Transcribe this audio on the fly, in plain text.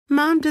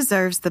Mom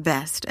deserves the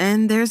best,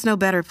 and there's no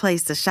better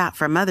place to shop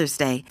for Mother's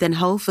Day than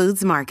Whole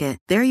Foods Market.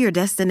 They're your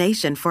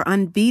destination for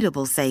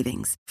unbeatable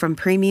savings, from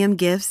premium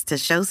gifts to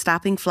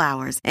show-stopping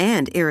flowers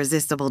and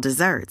irresistible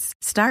desserts.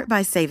 Start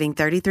by saving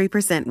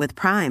 33% with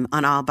Prime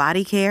on all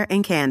body care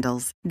and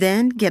candles.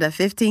 Then get a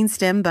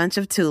 15-stem bunch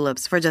of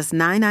tulips for just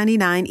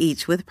 $9.99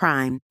 each with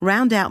Prime.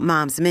 Round out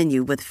Mom's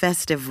menu with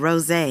festive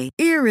rosé,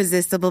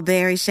 irresistible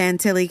berry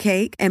chantilly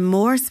cake, and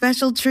more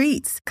special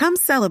treats. Come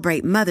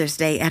celebrate Mother's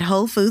Day at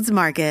Whole Foods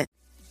Market.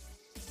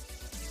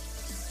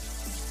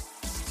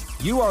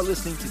 You are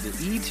listening to the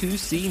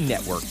E2C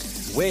Network,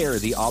 where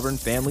the Auburn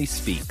family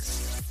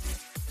speaks.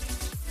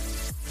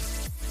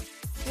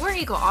 We're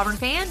Eagle Auburn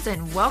fans,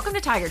 and welcome to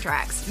Tiger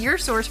Tracks, your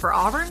source for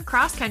Auburn,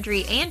 cross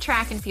country, and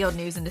track and field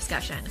news and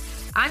discussion.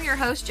 I'm your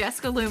host,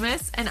 Jessica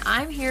Loomis, and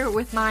I'm here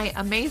with my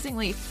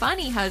amazingly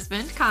funny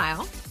husband,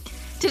 Kyle,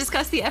 to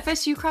discuss the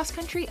FSU Cross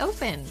Country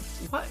Open.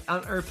 What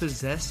on earth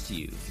possessed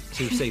you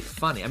to say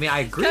funny? I mean, I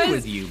agree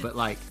with you, but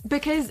like...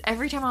 Because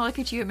every time I look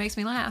at you, it makes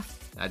me laugh.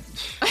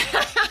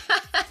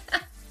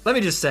 Let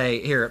me just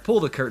say, here, pull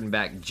the curtain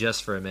back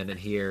just for a minute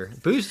here.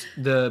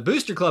 The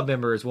Booster Club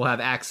members will have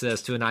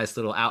access to a nice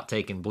little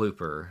outtake and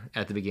blooper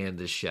at the beginning of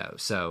this show.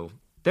 So...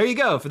 there you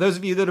go. For those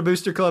of you that are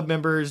Booster Club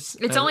members.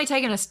 It's only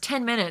taken us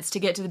 10 minutes to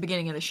get to the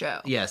beginning of the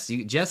show. Yes.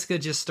 Jessica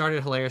just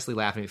started hilariously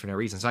laughing at me for no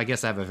reason. So I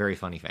guess I have a very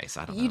funny face.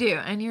 I don't know. You do.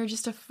 And you're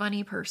just a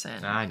funny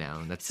person. I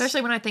know.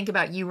 Especially when I think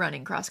about you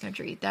running cross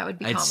country. That would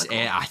be comical.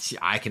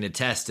 I can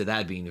attest to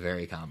that being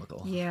very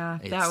comical. Yeah.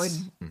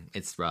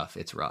 It's rough.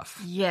 It's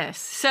rough. Yes.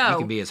 So you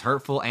can be as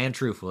hurtful and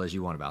truthful as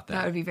you want about that.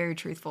 That would be very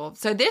truthful.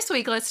 So this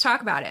week, let's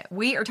talk about it.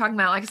 We are talking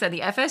about, like I said,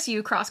 the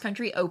FSU Cross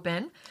Country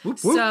Open.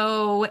 Whoop, whoop.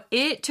 So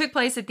it took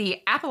place at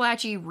the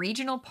Appalachia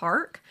Regional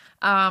Park.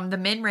 The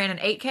men ran an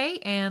 8K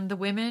and the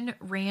women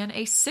ran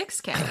a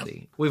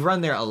 6K. We've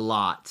run there a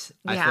lot,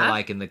 I feel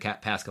like, in the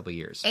past couple of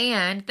years.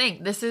 And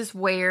this is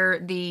where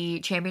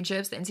the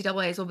championships, the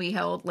NCAAs, will be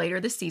held later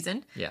this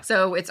season. Yeah.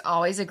 So it's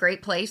always a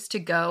great place to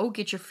go,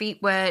 get your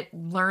feet wet,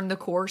 learn the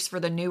course for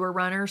the newer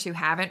runners who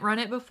haven't run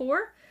it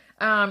before.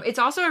 It's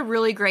also a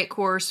really great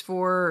course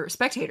for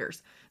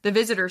spectators, the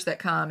visitors that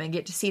come and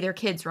get to see their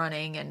kids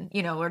running and,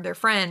 or their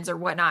friends or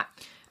whatnot.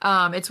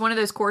 It's one of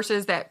those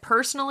courses that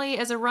personally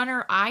as a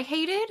runner, I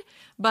hated,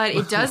 but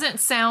it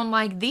doesn't sound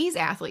like these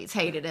athletes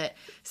hated it.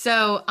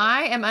 So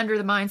I am under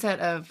the mindset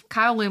of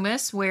Kyle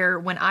Loomis, where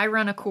when I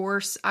run a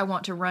course, I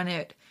want to run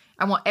it.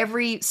 I want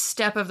every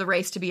step of the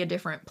race to be a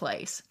different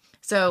place.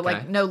 So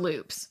like no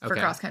loops for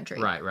cross country.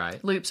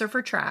 Right. Loops are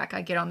for track.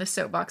 I get on this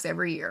soapbox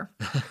every year.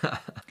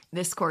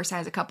 This course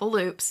has a couple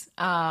loops.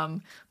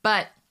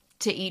 But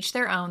to each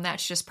their own.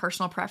 That's just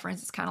personal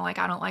preference. It's kind of like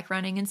I don't like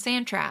running in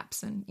sand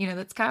traps, and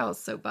that's Kyle's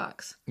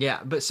soapbox. Yeah,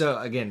 but so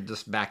again,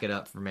 just back it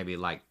up for maybe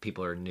like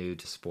people are new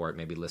to sport,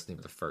 maybe listening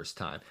for the first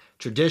time.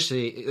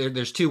 Traditionally,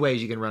 there's two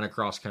ways you can run a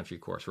cross country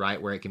course,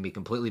 right? Where it can be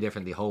completely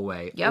different the whole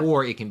way,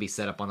 or it can be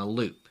set up on a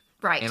loop,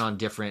 right? And on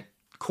different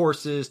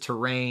courses,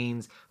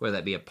 terrains, whether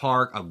that be a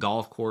park, a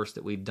golf course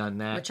that we've done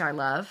that, which I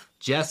love.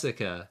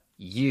 Jessica,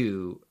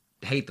 you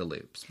hate the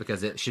loops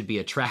because it should be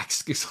a track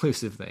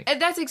exclusive thing. And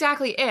that's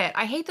exactly it.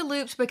 I hate the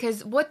loops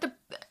because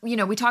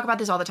we talk about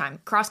this all the time.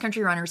 Cross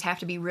country runners have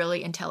to be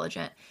really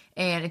intelligent,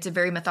 and it's a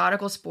very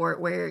methodical sport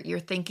where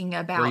you're thinking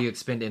about where you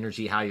expend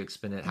energy, how you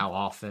expend it, how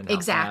often, how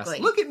exactly.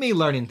 fast. Look at me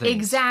learning things.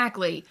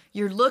 Exactly.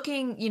 You're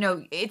looking,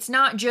 it's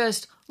not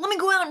just let me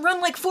go out and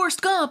run like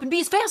Forrest Gump and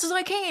be as fast as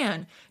I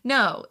can.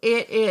 No,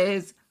 it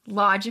is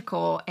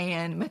logical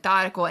and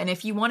methodical. And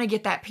if you want to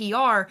get that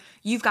PR,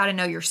 you've got to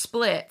know your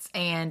splits.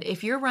 And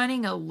if you're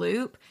running a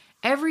loop,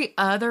 every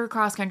other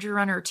cross-country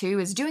runner too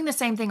is doing the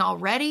same thing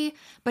already,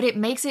 but it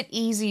makes it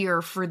easier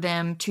for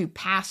them to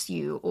pass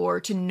you or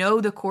to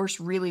know the course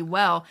really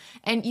well.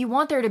 And you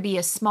want there to be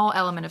a small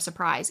element of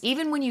surprise.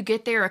 Even when you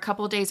get there a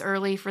couple of days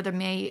early for the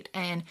meet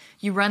and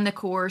you run the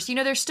course,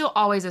 there's still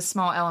always a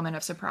small element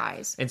of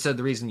surprise. And so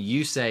the reason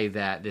you say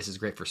that this is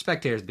great for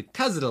spectators,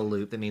 because of the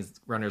loop, that means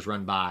runners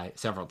run by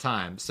several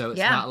times. So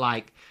it's not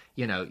like,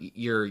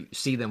 you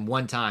see them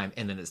one time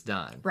and then it's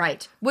done.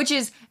 Right.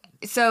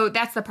 So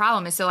that's the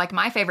problem is like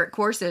my favorite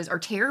courses are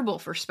terrible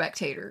for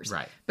spectators.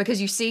 Right. Because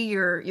you see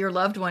your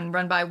loved one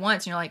run by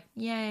once and you're like,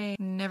 yay,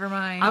 never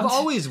mind. I've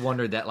always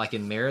wondered that like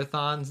in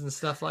marathons and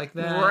stuff like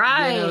that.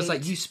 Right. It's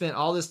like you spent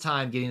all this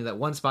time getting to that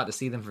one spot to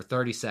see them for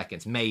 30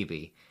 seconds,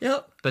 maybe.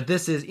 Yep. But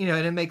this is,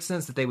 and it makes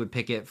sense that they would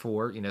pick it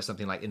for,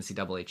 something like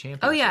NCAA championships.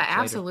 Oh yeah,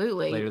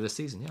 absolutely. Later this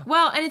season, yeah.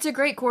 Well, and it's a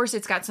great course.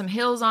 It's got some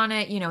hills on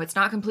it. It's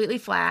not completely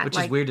flat. Which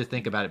is weird to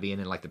think about it being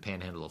in like the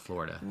panhandle of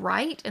Florida.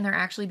 Right. And they're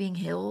actually being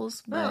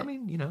hills. But... well, I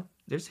mean,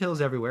 there's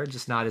hills everywhere,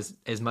 just not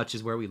as much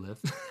as where we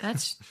live.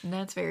 That's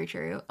very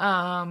true.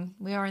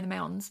 We are in the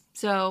mountains,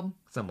 so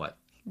somewhat.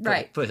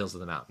 Right. Foothills of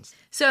the mountains.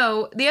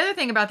 So the other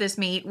thing about this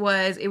meet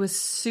was it was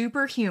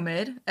super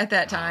humid at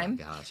that time.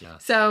 Oh, gosh, yeah.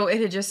 So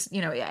it had just,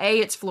 A,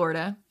 it's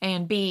Florida,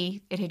 and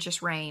B, it had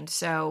just rained.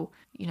 So,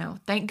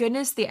 thank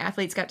goodness the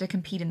athletes got to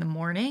compete in the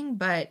morning,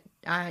 but,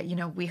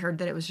 we heard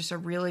that it was just a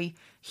really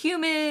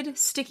humid,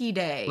 sticky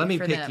day. Let me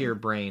for pick them. your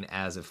brain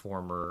as a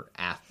former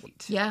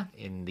athlete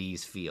in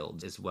these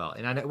fields as well.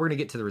 And I know we're going to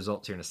get to the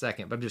results here in a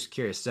second, but I'm just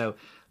curious. So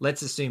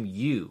let's assume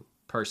you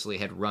personally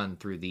had run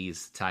through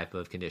these type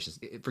of conditions.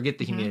 Forget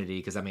the humidity,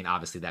 because I mean,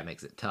 obviously that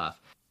makes it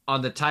tough.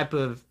 On the type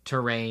of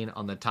terrain,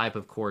 on the type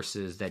of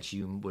courses that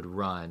you would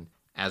run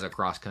as a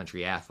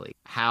cross-country athlete,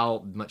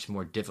 how much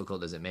more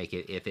difficult does it make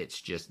it if it's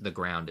just the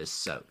ground is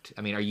soaked?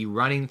 I mean, are you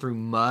running through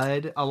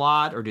mud a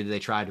lot, or do they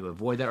try to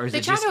avoid that? Or is They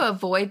it try just... to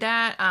avoid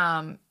that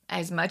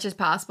as much as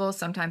possible.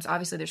 Sometimes,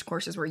 obviously, there's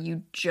courses where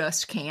you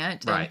just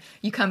can't. And Right.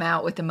 you come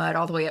out with the mud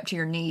all the way up to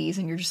your knees,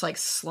 and you're just like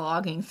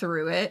slogging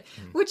through it,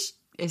 which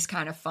is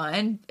kind of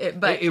fun.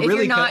 But It if really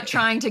you're not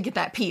trying to get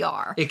that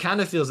PR. It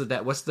kind of feels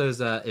that what's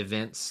those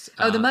events?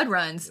 The mud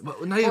runs.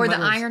 Well, not even Or the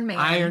mud runs. Iron Man.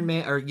 Iron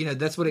Man, or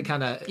that's what it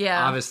kind of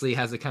Yeah. obviously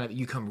has a kind of,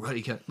 you come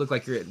running, you look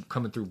like you're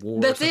coming through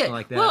war That's or something it.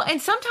 like that. Well, and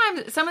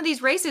sometimes some of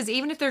these races,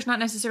 even if there's not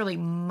necessarily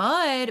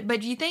mud,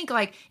 but you think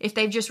like if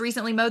they've just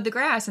recently mowed the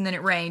grass and then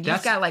it rained,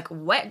 you've got like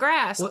wet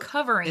grass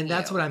covering and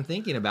that's you. what I'm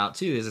thinking about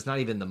too, is it's not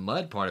even the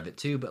mud part of it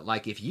too, but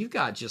like if you've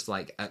got just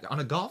like on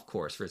a golf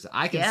course, for instance,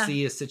 I can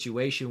see a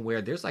situation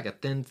where there's like a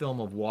thin film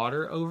of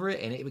water over it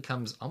and it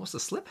becomes almost a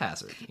slip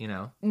hazard,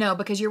 No,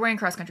 because you're wearing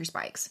cross-country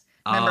spikes.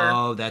 Remember?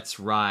 Oh, that's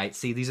right.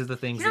 See, these are the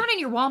things You're not in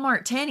your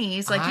Walmart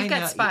tennies. Like, you've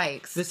got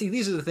spikes. See,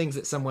 these are the things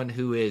that someone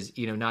who is,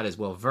 not as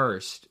well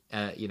versed,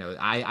 I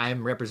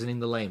am representing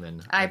the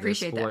layman. I of this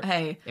appreciate sport, that.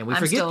 Hey, and we I'm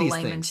forget still a these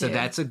layman things. too. So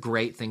that's a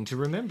great thing to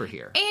remember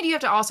here. And you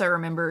have to also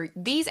remember,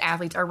 these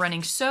athletes are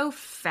running so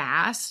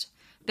fast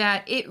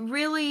that it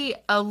really,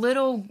 a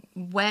little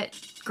wet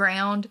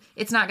ground,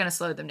 it's not going to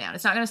slow them down.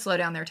 It's not going to slow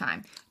down their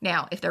time.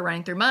 Now, if they're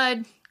running through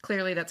mud,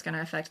 clearly that's going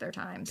to affect their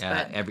times.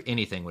 But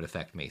Anything would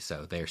affect me,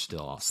 so they're still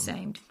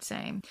awesome.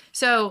 Same.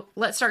 So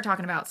let's start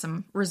talking about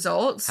some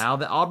results. How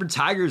the Auburn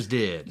Tigers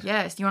did.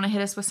 Yes. Do you want to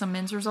hit us with some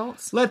men's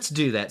results? Let's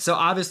do that. So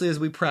obviously, as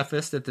we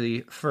prefaced at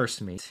the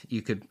first meet,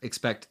 you could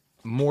expect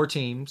more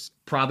teams,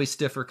 probably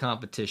stiffer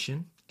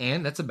competition,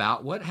 and that's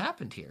about what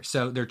happened here.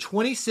 So there are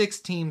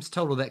 26 teams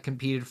total that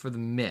competed for the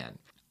men.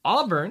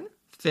 Auburn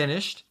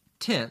finished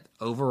 10th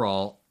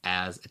overall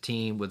as a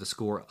team with a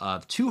score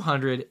of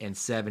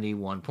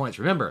 271 points.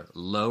 Remember,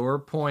 lower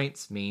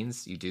points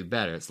means you do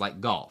better. It's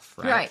like golf,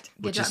 right? Right.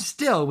 Good Which job. is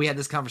still, we had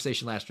this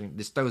conversation last stream.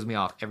 This throws me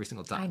off every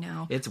single time. I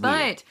know. It's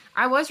but weird.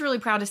 I was really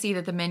proud to see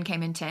that the men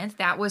came in 10th.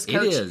 That was It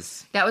Coach,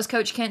 is. That was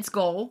Coach Kent's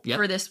goal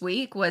for this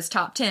week, was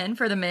top 10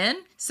 for the men.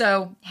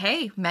 So,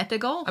 hey, met the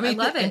goal. I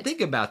love it. And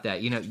think about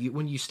that.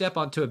 When you step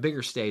onto a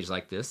bigger stage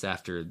like this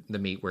after the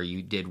meet where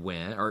you did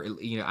win, or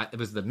it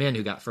was the men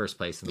who got first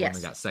place and the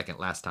women got second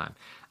last time,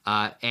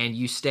 and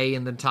you stay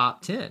in the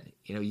top 10.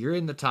 You're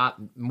in the top,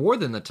 more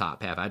than the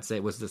top half. I'd say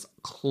was this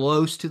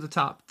close to the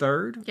top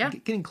third. Yeah,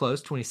 getting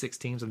close. 26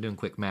 teams. I'm doing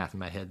quick math in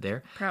my head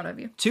there. Proud of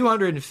you.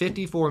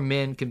 254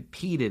 men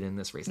competed in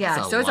this race. Yeah,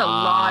 that's so it's a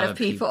lot of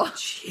people.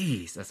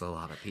 Jeez, that's a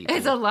lot of people.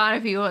 It's a lot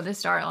of people at the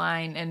start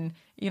line, and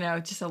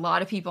just a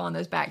lot of people on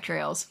those back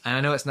trails. And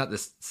I know it's not the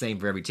same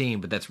for every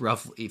team, but that's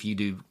roughly, if you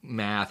do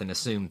math and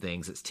assume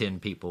things, it's 10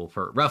 people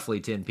for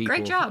roughly 10 people.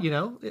 Great job.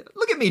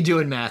 Look at me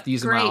doing math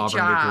using my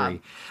Auburn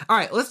degree. All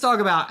right, let's talk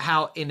about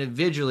how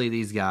individually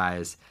these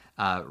guys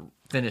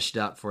finished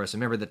up for us.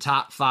 Remember, the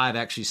top 5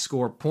 actually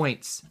score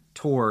points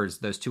towards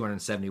those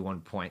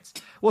 271 points.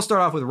 We'll start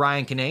off with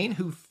Ryan Kinane,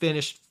 who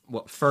finished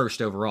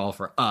first overall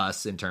for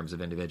us in terms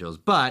of individuals,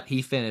 but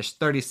he finished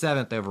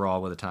 37th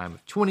overall with a time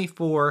of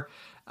 24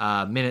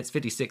 minutes,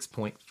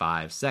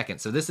 56.5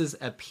 seconds. So this is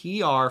a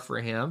PR for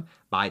him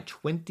by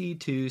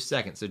 22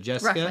 seconds. So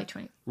Jessica,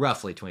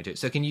 roughly 22.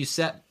 So can you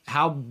set,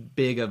 how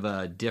big of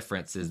a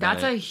difference is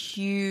that? That's a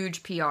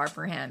huge PR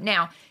for him.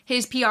 Now,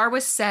 his PR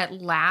was set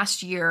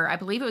last year. I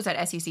believe it was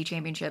at SEC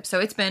Championship.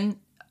 So it's been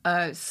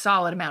a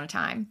solid amount of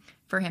time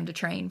for him to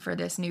train for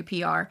this new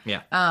PR.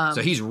 Yeah.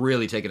 So he's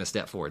really taken a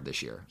step forward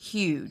this year.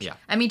 Huge. Yeah.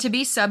 I mean, to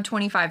be sub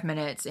 25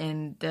 minutes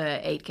in the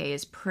 8K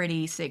is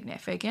pretty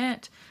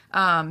significant.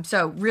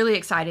 So really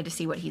excited to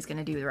see what he's going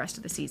to do the rest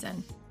of the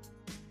season.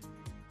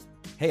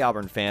 Hey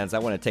Auburn fans, I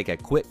want to take a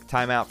quick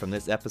timeout from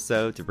this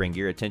episode to bring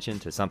your attention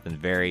to something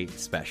very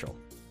special.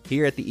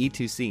 Here at the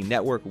E2C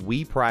Network,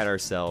 we pride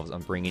ourselves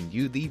on bringing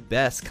you the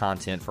best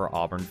content for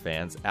Auburn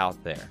fans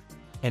out there.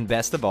 And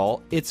best of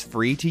all, it's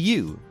free to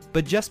you.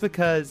 But just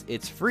because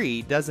it's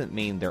free doesn't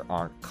mean there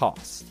aren't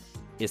costs,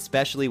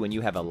 especially when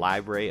you have a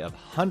library of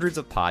hundreds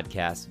of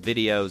podcasts,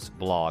 videos,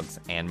 blogs,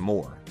 and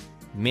more.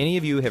 Many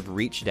of you have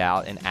reached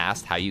out and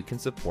asked how you can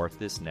support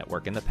this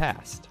network in the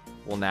past.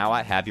 Well, now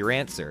I have your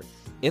answer.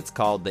 It's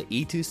called the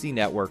E2C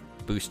Network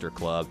Booster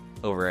Club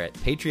over at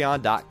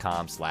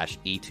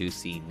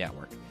patreon.com/E2C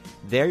Network.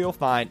 There you'll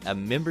find a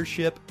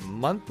membership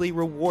monthly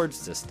reward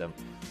system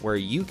where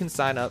you can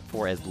sign up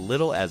for as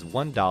little as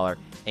 $1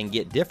 and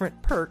get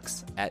different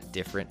perks at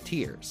different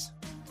tiers.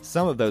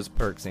 Some of those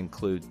perks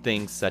include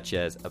things such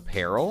as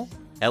apparel,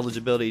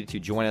 eligibility to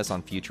join us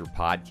on future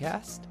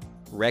podcasts,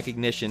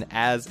 recognition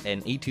as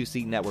an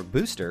E2C Network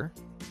booster,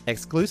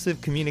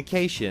 exclusive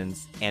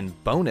communications,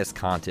 and bonus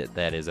content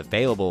that is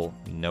available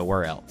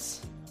nowhere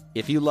else.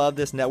 If you love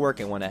this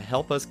network and want to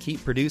help us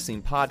keep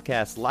producing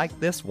podcasts like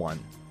this one,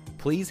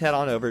 please head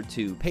on over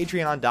to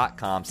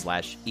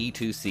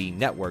patreon.com/E2C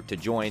Network to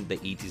join the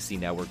E2C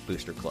Network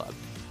Booster Club.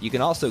 You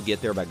can also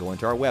get there by going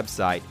to our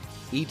website,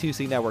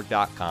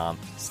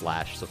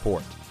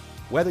 e2cnetwork.com/support.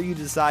 Whether you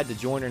decide to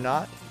join or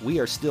not, we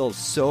are still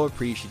so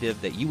appreciative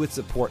that you would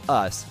support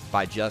us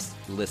by just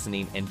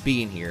listening and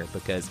being here,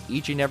 because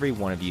each and every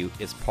one of you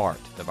is part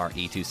of our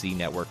E2C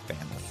Network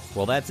family.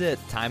 Well, that's it.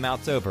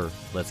 Timeout's over.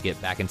 Let's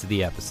get back into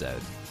the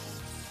episode.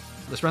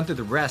 Let's run through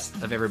the rest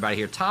of everybody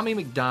here. Tommy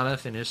McDonough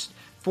finished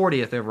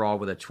 40th overall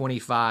with a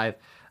 25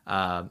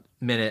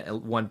 minute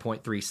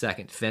 1.3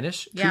 second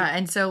finish. Yeah,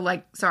 and so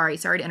sorry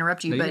to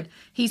interrupt you, but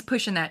he's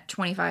pushing that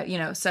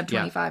 25, sub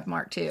 25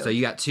 mark too. So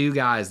you got two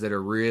guys that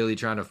are really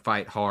trying to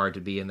fight hard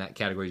to be in that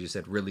category. You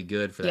said really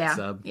good for that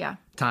sub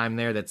time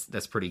there.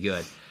 That's pretty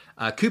good.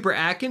 Cooper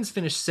Atkins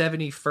finished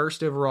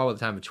 71st overall with a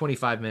time of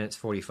 25 minutes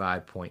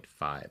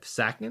 45.5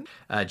 seconds.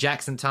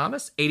 Jackson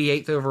Thomas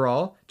 88th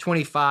overall,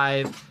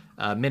 25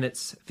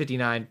 minutes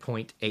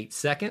 59.8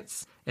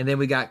 seconds. And then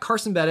we got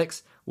Carson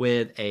Beddix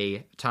with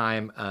a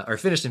time,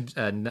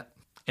 and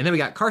then we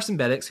got Carson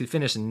Beddix, who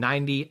finished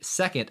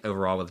 92nd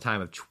overall with a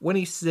time of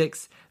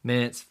 26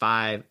 minutes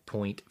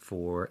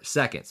 5.4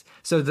 seconds.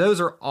 So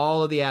those are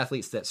all of the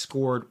athletes that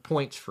scored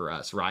points for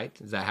us, right?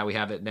 Is that how we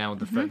have it now in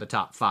the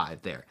top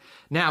five there?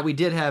 Now, we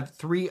did have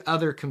three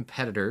other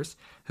competitors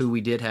who we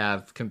did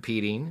have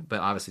competing, but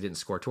obviously didn't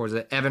score towards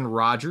it. Evan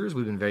Rogers,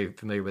 we've been very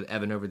familiar with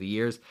Evan over the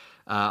years.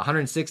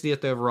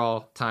 160th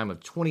overall, time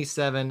of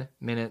 27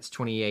 minutes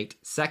 28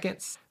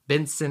 seconds.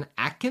 Benson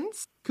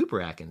Atkins, Cooper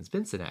Atkins,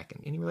 Benson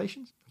Atkins. Any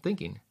relations? I'm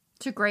thinking.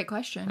 It's a great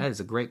question. That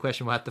is a great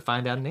question. We'll have to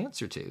find out an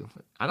answer to.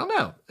 I don't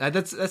know.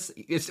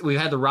 We've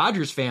had the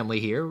Rogers family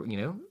here.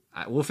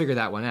 We'll figure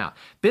that one out.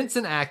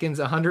 Benson Atkins,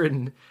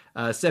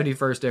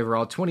 171st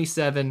overall,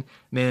 27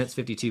 minutes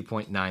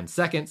 52.9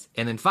 seconds,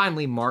 and then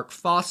finally Mark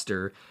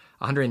Foster,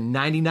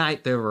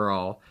 199th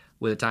overall,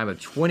 with a time of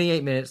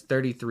 28 minutes,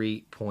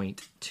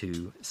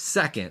 33.2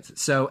 seconds.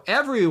 So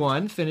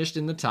everyone finished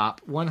in the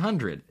top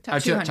 100.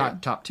 Top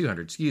 200. Top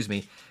 200, excuse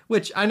me.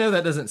 Which I know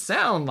that doesn't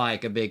sound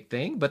like a big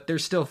thing, but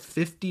there's still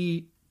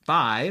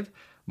 55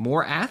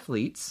 more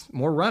athletes,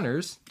 more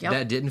runners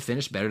that didn't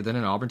finish better than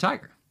an Auburn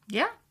Tiger.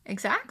 Yeah,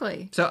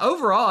 exactly. So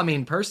overall,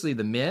 personally,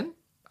 the men,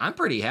 I'm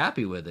pretty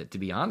happy with it, to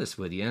be honest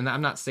with you. And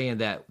I'm not saying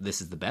that this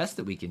is the best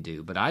that we can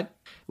do, but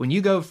when you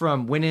go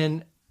from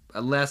winning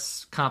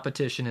less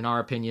competition, in our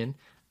opinion,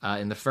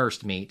 in the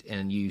first meet,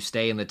 and you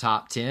stay in the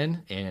top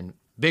 10 and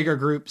bigger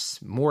groups,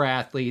 more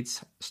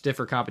athletes,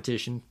 stiffer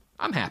competition,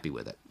 I'm happy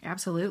with it.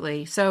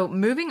 Absolutely. So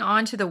moving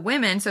on to the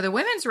women. So the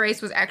women's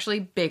race was actually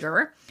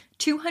bigger,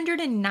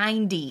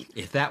 290.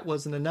 If that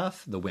wasn't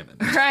enough, the women.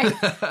 Right.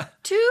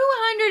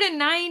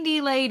 290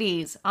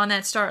 ladies on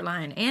that start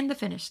line and the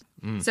finish.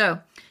 So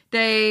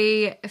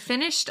they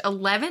finished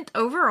 11th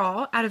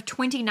overall out of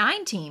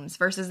 29 teams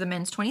versus the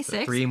men's 26.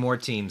 So 3 more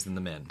teams than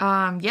the men.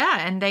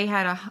 And they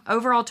had an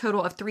overall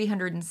total of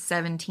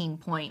 317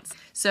 points.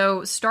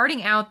 So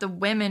starting out, the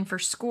women for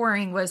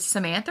scoring was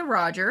Samantha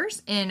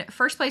Rogers in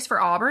first place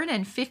for Auburn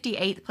and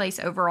 58th place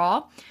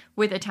overall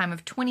with a time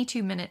of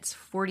 22 minutes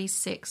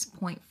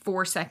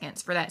 46.4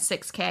 seconds for that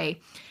 6K.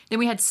 Then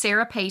we had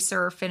Sarah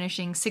Pacer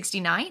finishing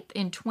 69th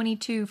in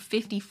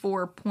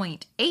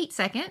 22:54.8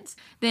 seconds.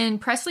 Then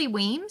Presley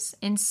Weems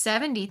in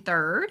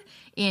 73rd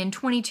in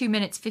 22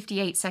 minutes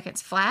 58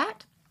 seconds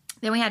flat.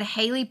 Then we had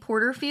Haley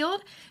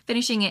Porterfield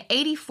finishing at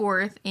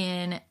 84th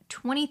in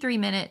 23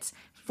 minutes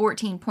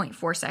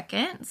 14.4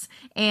 seconds.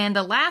 And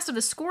the last of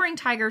the scoring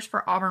Tigers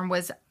for Auburn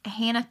was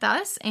Hannah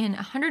Thuss in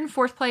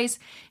 104th place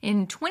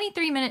in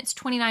 23 minutes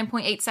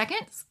 29.8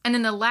 seconds. And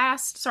then the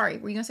last, sorry,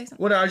 were you going to say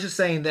something? Well, I was just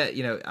saying that,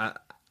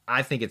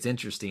 I think it's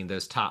interesting,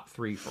 those top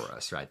 3 for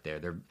us right there.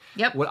 They're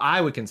what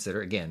I would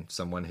consider, again,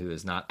 someone who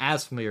is not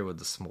as familiar with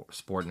the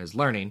sport and is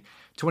learning.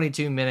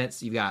 22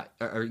 minutes, you got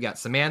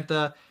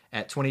Samantha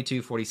at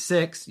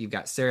 22:46, you've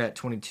got Sarah at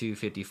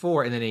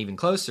 22:54, and then even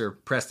closer,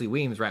 Presley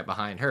Weems right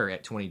behind her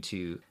at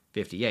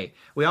 22:58.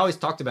 We always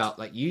talked about,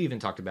 like you even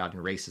talked about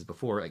in races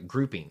before, like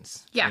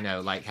groupings. Yeah.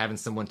 Like having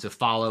someone to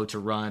follow, to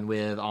run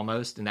with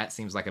almost, and that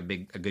seems like a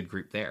good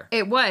group there.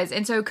 It was.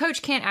 And so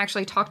Coach Kent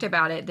actually talked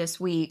about it this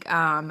week,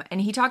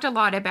 and he talked a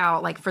lot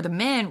about, like, for the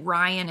men,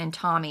 Ryan and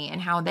Tommy,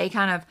 and how they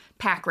kind of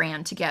pack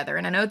ran together.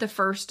 And I know the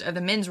first of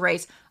the men's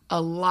race, a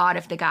lot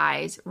of the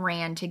guys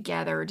ran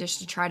together just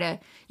to try to,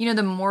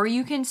 the more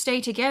you can stay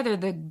together,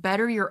 the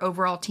better your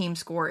overall team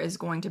score is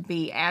going to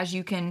be, as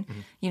you can,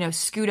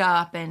 scoot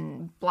up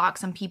and block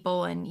some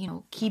people and,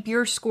 keep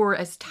your score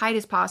as tight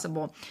as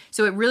possible.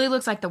 So it really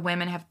looks like the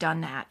women have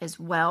done that as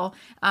well.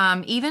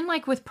 Even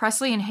like with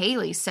Presley and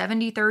Haley,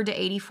 73rd to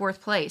 84th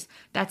place.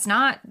 That's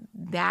not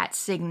that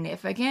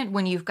significant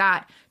when you've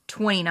got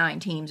 29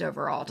 teams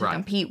overall to Right.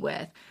 compete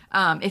with.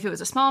 If it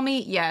was a small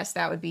meet, yes,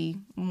 that would be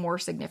more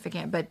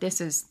significant. But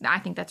I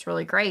think that's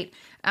really great.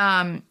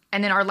 And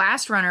then our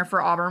last runner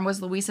for Auburn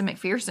was Louisa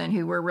McPherson,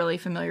 who we're really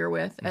familiar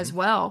with as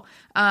well.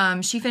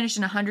 She finished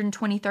in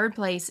 123rd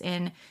place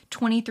in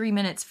 23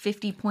 minutes,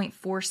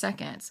 50.4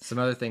 seconds. Some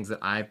other things that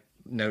I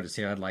noticed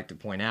here I'd like to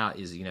point out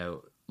is,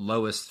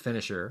 lowest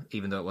finisher,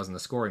 even though it wasn't a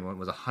scoring one,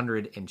 was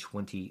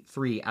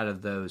 123 out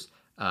of those,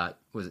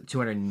 was it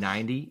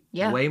 290?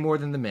 Yeah. Way more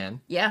than the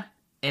men. Yeah.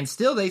 And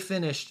still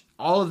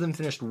all of them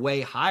finished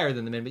way higher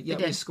than the men, but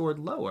yet we scored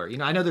lower.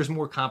 I know there's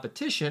more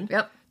competition.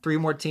 Yep. 3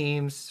 more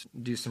teams,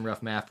 do some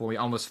rough math for me,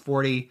 almost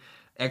 40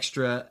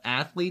 extra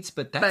athletes,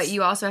 but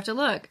you also have to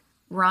look.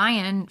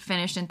 Ryan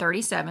finished in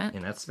 37th.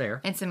 and that's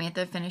fair. And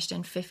Samantha finished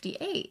in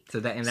 58. So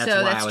that's why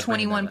I was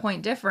bringing that 21 up.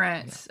 point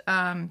difference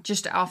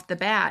just off the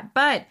bat.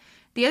 But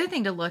the other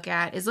thing to look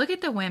at is look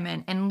at the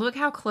women and look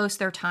how close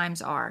their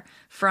times are.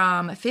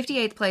 From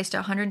 58th place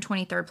to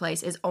 123rd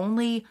place is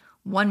only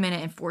 1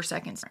 minute and 4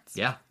 seconds.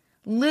 Yeah.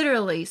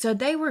 Literally. So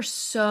they were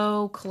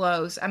so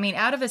close. I mean,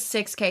 out of a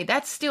 6K,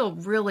 that's still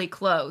really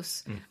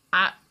close.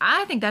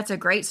 I think that's a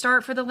great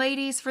start for the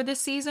ladies for this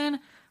season.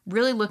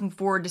 Really looking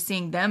forward to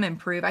seeing them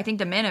improve. I think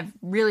the men have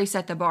really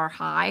set the bar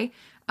high.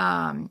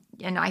 And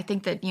I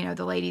think that,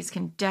 the ladies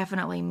can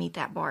definitely meet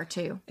that bar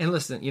too. And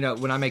listen,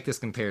 when I make this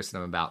comparison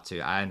I'm about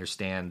to, I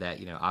understand that,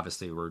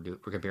 obviously we're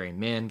comparing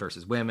men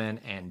versus women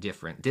and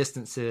different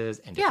distances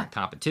and different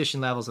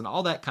competition levels and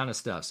all that kind of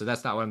stuff. So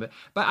that's not what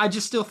but I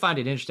just still find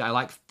it interesting. I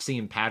like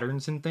seeing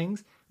patterns and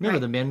things. Remember,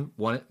 the men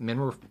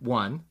were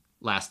 1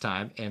 last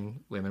time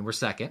and women were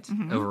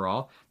 2nd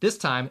overall. This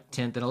time,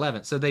 10th and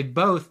 11th. So they've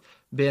both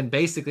been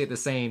basically at the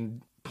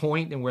same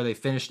point in where they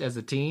finished as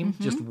a team,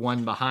 just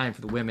 1 behind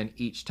for the women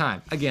each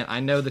time. Again,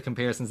 I know the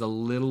comparison's a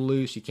little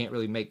loose. You can't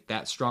really make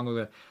that strong of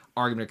an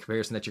argument or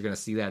comparison that you're going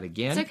to see that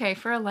again. It's okay.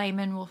 For a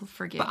layman, we'll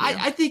forgive But you.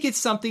 I think it's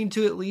something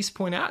to at least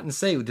point out and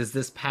say, does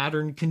this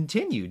pattern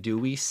continue? Do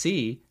we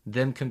see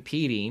them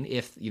competing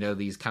if,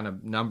 these kind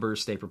of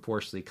numbers stay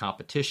proportionally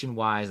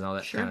competition-wise and all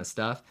that kind of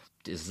stuff?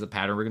 This is a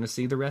pattern we're going to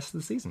see the rest of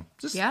the season.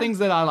 Just things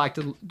that I like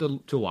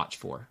to watch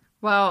for.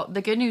 Well,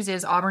 the good news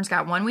is Auburn's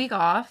got 1 week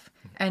off,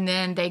 and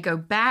then they go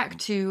back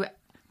to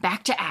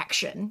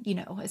action,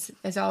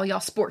 as all y'all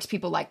sports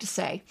people like to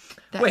say.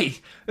 Wait,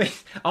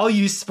 all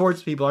you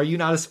sports people, are you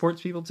not a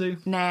sports people too?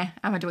 Nah,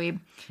 I'm a dweeb.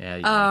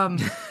 Yeah.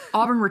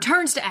 Auburn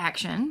returns to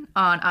action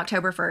on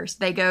October 1st.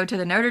 They go to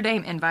the Notre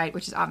Dame Invite,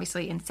 which is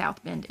obviously in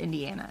South Bend,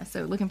 Indiana.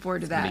 So looking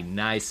forward to that. It'll be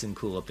nice and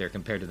cool up there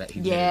compared to that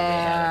humidity they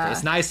have.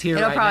 It's nice here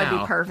It'll right now. probably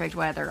be perfect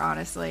weather,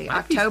 honestly.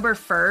 October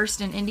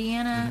 1st in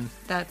Indiana,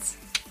 that's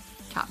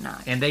top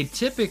notch. And they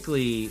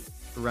typically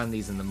run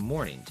these in the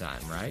morning time,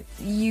 right?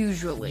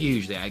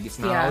 Usually. I guess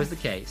not always the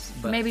case,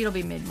 but maybe it'll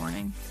be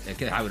mid-morning.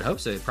 I would hope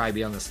so. It'd probably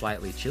be on the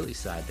slightly chilly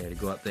side there to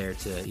go up there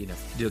to,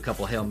 do a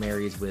couple Hail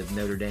Marys with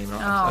Notre Dame.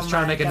 I was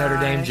trying to make a Notre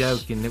Dame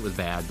joke and it was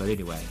bad, but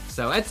anyway.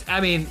 So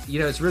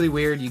it's really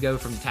weird. You go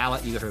from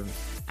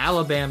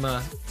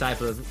Alabama type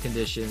of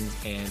conditions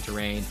and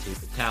terrain to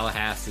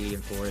Tallahassee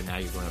in Florida. Now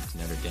you're going up to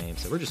Notre Dame.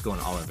 So we're just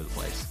going all over the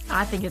place.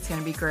 I think it's going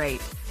to be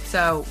great.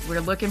 So we're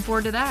looking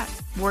forward to that.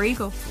 War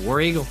Eagle. War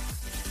Eagle.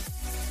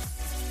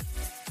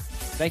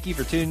 Thank you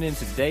for tuning in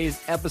to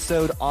today's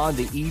episode on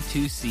the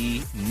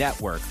E2C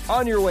Network.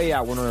 On your way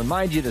out, I want to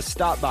remind you to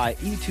stop by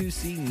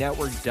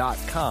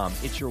e2cnetwork.com.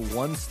 It's your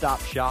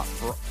one-stop shop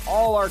for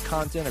all our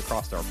content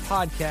across our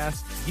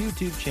podcast,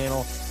 YouTube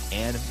channel,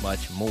 and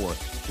much more.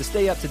 To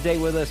stay up to date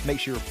with us, make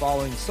sure you're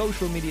following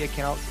social media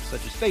accounts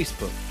such as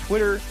Facebook,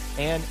 Twitter,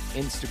 and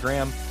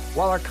Instagram.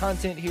 While our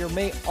content here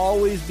may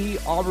always be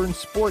Auburn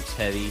sports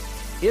heavy,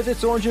 if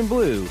it's orange and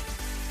blue,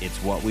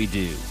 it's what we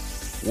do.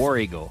 War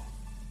Eagle.